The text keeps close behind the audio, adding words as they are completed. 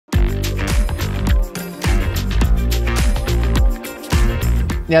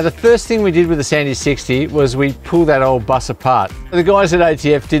Now the first thing we did with the Sandy 60 was we pulled that old bus apart. The guys at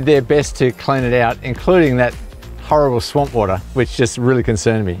ATF did their best to clean it out, including that horrible swamp water, which just really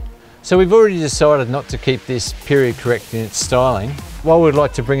concerned me. So we've already decided not to keep this period correct in its styling. While we'd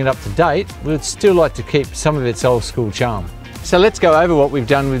like to bring it up to date, we'd still like to keep some of its old school charm. So let's go over what we've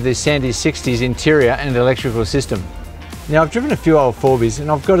done with this Sandy 60's interior and electrical system. Now I've driven a few old Forbies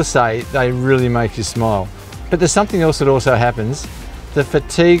and I've got to say they really make you smile. But there's something else that also happens. The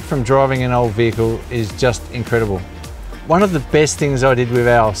fatigue from driving an old vehicle is just incredible. One of the best things I did with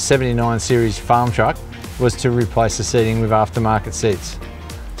our 79 series farm truck was to replace the seating with aftermarket seats.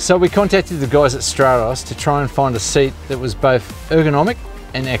 So we contacted the guys at Stratos to try and find a seat that was both ergonomic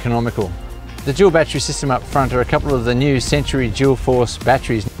and economical. The dual battery system up front are a couple of the new Century dual force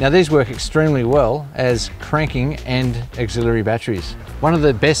batteries. Now these work extremely well as cranking and auxiliary batteries. One of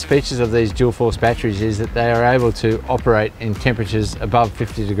the best features of these dual force batteries is that they are able to operate in temperatures above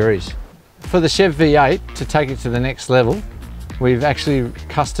 50 degrees. For the Chev V8, to take it to the next level, we've actually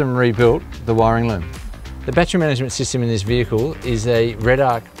custom rebuilt the wiring loom. The battery management system in this vehicle is a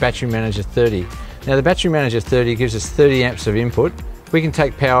REDARC Battery Manager 30. Now the Battery Manager 30 gives us 30 amps of input. We can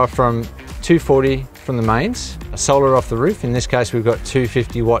take power from 240 from the mains, a solar off the roof. In this case we've got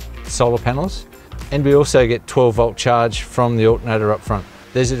 250 watt solar panels, and we also get 12 volt charge from the alternator up front.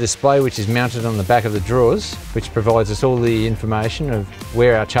 There's a display which is mounted on the back of the drawers, which provides us all the information of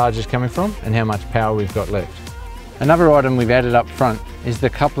where our charge is coming from and how much power we've got left. Another item we've added up front is the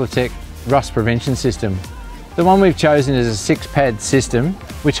Coupler-Tech rust prevention system. The one we've chosen is a 6-pad system,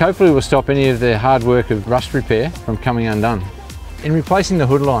 which hopefully will stop any of the hard work of rust repair from coming undone. In replacing the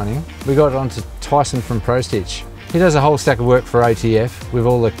hood lining, we got onto Tyson from ProStitch. He does a whole stack of work for ATF with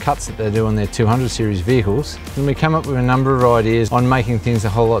all the cuts that they do on their 200 series vehicles, and we come up with a number of ideas on making things a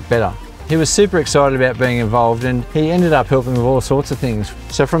whole lot better. He was super excited about being involved, and he ended up helping with all sorts of things.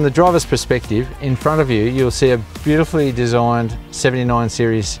 So from the driver's perspective, in front of you, you'll see a beautifully designed 79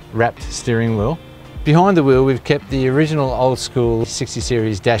 series wrapped steering wheel. Behind the wheel, we've kept the original old school 60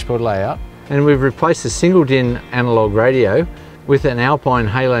 series dashboard layout, and we've replaced the single DIN analog radio with an Alpine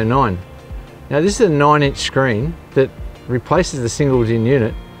Halo 9. Now this is a 9-inch screen that replaces the single DIN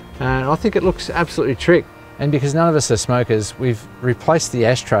unit, and I think it looks absolutely trick. And because none of us are smokers, we've replaced the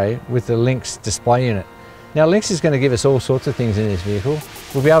ashtray with the Lynx display unit. Now Lynx is going to give us all sorts of things in this vehicle.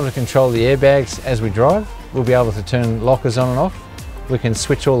 We'll be able to control the airbags as we drive. We'll be able to turn lockers on and off. We can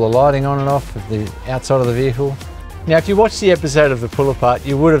switch all the lighting on and off of the outside of the vehicle. Now if you watched the episode of the pull apart,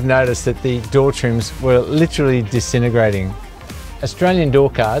 you would have noticed that the door trims were literally disintegrating. Australian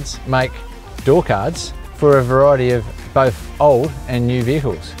Door Cards make door cards for a variety of both old and new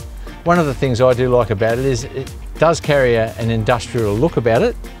vehicles. One of the things I do like about it is it does carry an industrial look about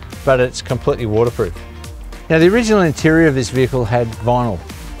it, but it's completely waterproof. Now the original interior of this vehicle had vinyl,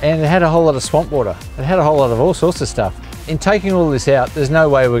 and it had a whole lot of swamp water. It had a whole lot of all sorts of stuff. In taking all this out, there's no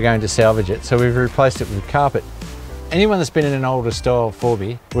way we're going to salvage it, so we've replaced it with carpet. Anyone that's been in an older style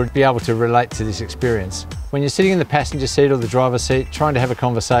Forbie would be able to relate to this experience. When you're sitting in the passenger seat or the driver's seat trying to have a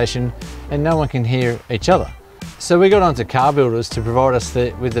conversation and no one can hear each other. So we got onto car builders to provide us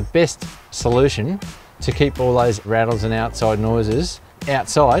with the best solution to keep all those rattles and outside noises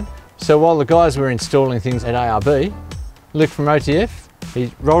outside. So while the guys were installing things at ARB, Luke from OTF,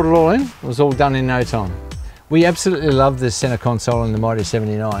 he rolled it all in, it was all done in no time. We absolutely love the centre console in the Mighty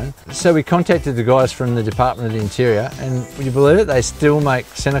 79, so we contacted the guys from the Department of the Interior, and would you believe it, they still make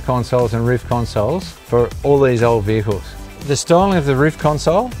centre consoles and roof consoles for all these old vehicles. The styling of the roof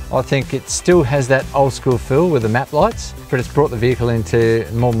console, I think it still has that old school feel with the map lights, but it's brought the vehicle into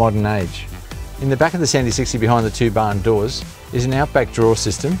a more modern age. In the back of the Sandy 60 behind the two barn doors is an outback drawer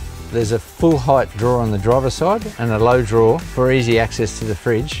system. There's a full height drawer on the driver's side and a low drawer for easy access to the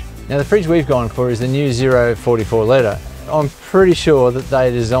fridge. Now the fridge we've gone for is the new 044 litre. I'm pretty sure that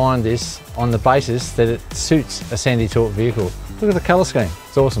they designed this on the basis that it suits a Sandy Torque vehicle. Look at the colour scheme,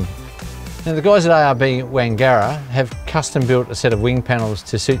 it's awesome. Now the guys at ARB Wangara have custom built a set of wing panels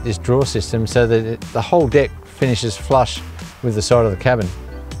to suit this drawer system so that the whole deck finishes flush with the side of the cabin.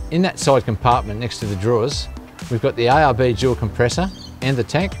 In that side compartment next to the drawers, we've got the ARB dual compressor and the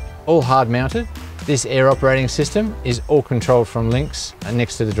tank, all hard mounted. This air operating system is all controlled from Lynx and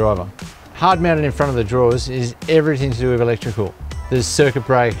next to the driver. Hard mounted in front of the drawers is everything to do with electrical. There's circuit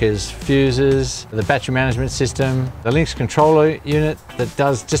breakers, fuses, the battery management system, the Lynx controller unit that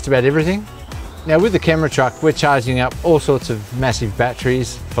does just about everything. Now with the camera truck, we're charging up all sorts of massive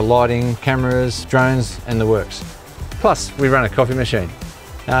batteries for lighting, cameras, drones and the works. Plus we run a coffee machine.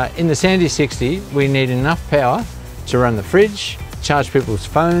 In the Sandy 60, we need enough power to run the fridge, charge people's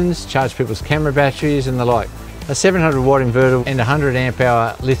phones, charge people's camera batteries and the like. A 700 watt inverter and 100 amp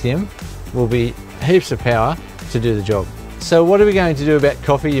hour lithium will be heaps of power to do the job. So what are we going to do about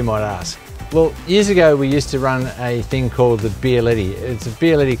coffee, you might ask? Well, years ago we used to run a thing called the Bialetti. It's a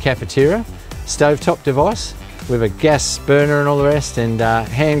Bialetti cafeteria, stovetop device with a gas burner and all the rest, and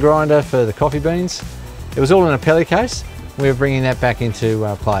hand grinder for the coffee beans. It was all in a pellet case. We're bringing that back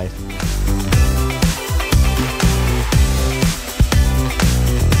into play.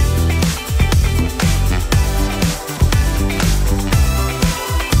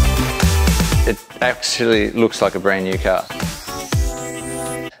 It actually looks like a brand new car.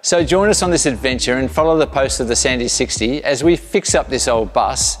 So join us on this adventure and follow the post of the Sandy 60 as we fix up this old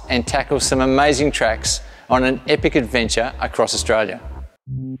bus and tackle some amazing tracks on an epic adventure across Australia.